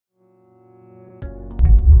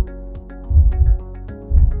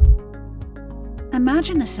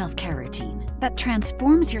Imagine a self-care routine that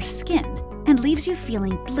transforms your skin and leaves you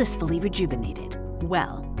feeling blissfully rejuvenated.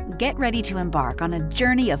 Well, get ready to embark on a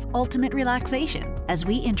journey of ultimate relaxation as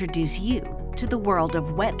we introduce you to the world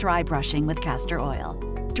of wet dry brushing with castor oil.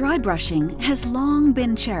 Dry brushing has long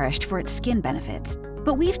been cherished for its skin benefits,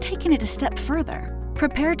 but we've taken it a step further.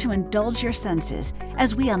 Prepare to indulge your senses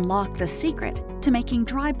as we unlock the secret to making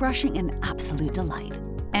dry brushing an absolute delight.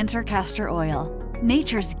 Enter castor oil,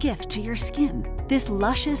 nature's gift to your skin. This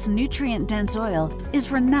luscious, nutrient-dense oil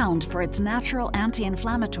is renowned for its natural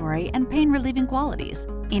anti-inflammatory and pain-relieving qualities.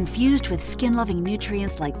 Infused with skin-loving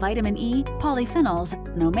nutrients like vitamin E, polyphenols,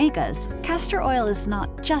 and omegas, castor oil is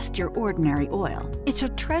not just your ordinary oil. It's a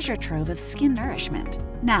treasure trove of skin nourishment.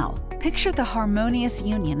 Now, picture the harmonious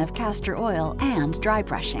union of castor oil and dry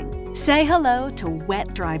brushing. Say hello to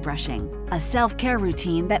wet dry brushing, a self-care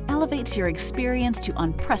routine that elevates your experience to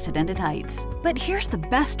unprecedented heights. But here's the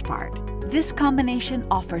best part. This combination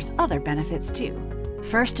offers other benefits too.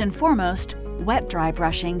 First and foremost, wet dry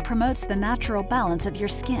brushing promotes the natural balance of your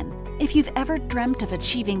skin. If you've ever dreamt of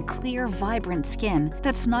achieving clear, vibrant skin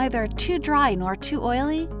that's neither too dry nor too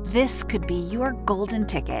oily, this could be your golden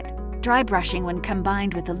ticket. Dry brushing, when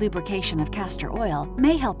combined with the lubrication of castor oil,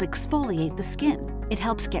 may help exfoliate the skin. It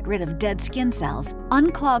helps get rid of dead skin cells,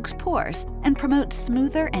 unclogs pores, and promotes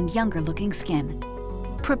smoother and younger-looking skin.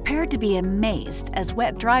 Prepare to be amazed as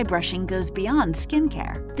wet dry brushing goes beyond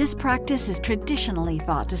skincare. This practice is traditionally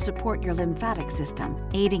thought to support your lymphatic system,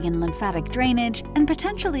 aiding in lymphatic drainage and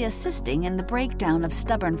potentially assisting in the breakdown of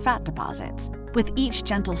stubborn fat deposits. With each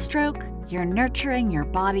gentle stroke, you're nurturing your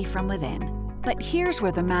body from within. But here's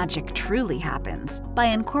where the magic truly happens. By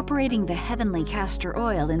incorporating the heavenly castor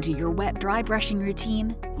oil into your wet dry brushing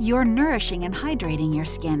routine, you're nourishing and hydrating your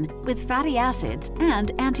skin with fatty acids and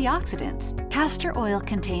antioxidants. Castor oil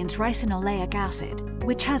contains ricinoleic acid,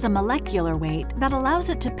 which has a molecular weight that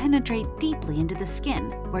allows it to penetrate deeply into the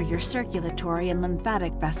skin, where your circulatory and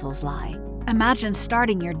lymphatic vessels lie. Imagine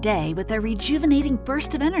starting your day with a rejuvenating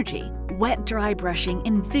burst of energy. Wet dry brushing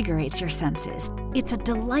invigorates your senses. It's a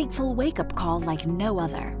delightful wake-up call like no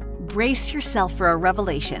other. Brace yourself for a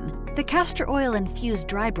revelation. The castor oil-infused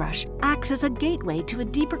dry brush acts as a gateway to a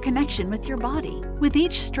deeper connection with your body. With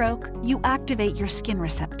each stroke, you activate your skin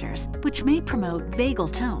receptors, which may promote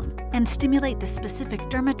vagal tone and stimulate the specific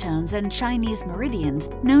dermatones and Chinese meridians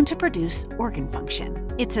known to produce organ function.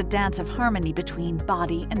 It's a dance of harmony between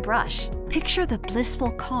body and brush. Picture the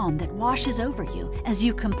blissful calm that washes over you as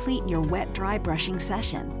you complete your wet dry brushing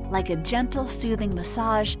session. Like a gentle, soothing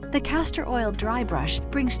massage, the castor oil dry brush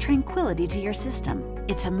brings tranquility to your system.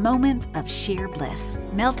 It's a moment of sheer bliss,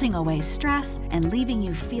 melting away stress and leaving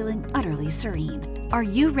you feeling utterly serene. Are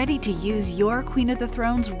you ready to use your Queen of the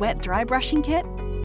Thrones wet dry brushing kit?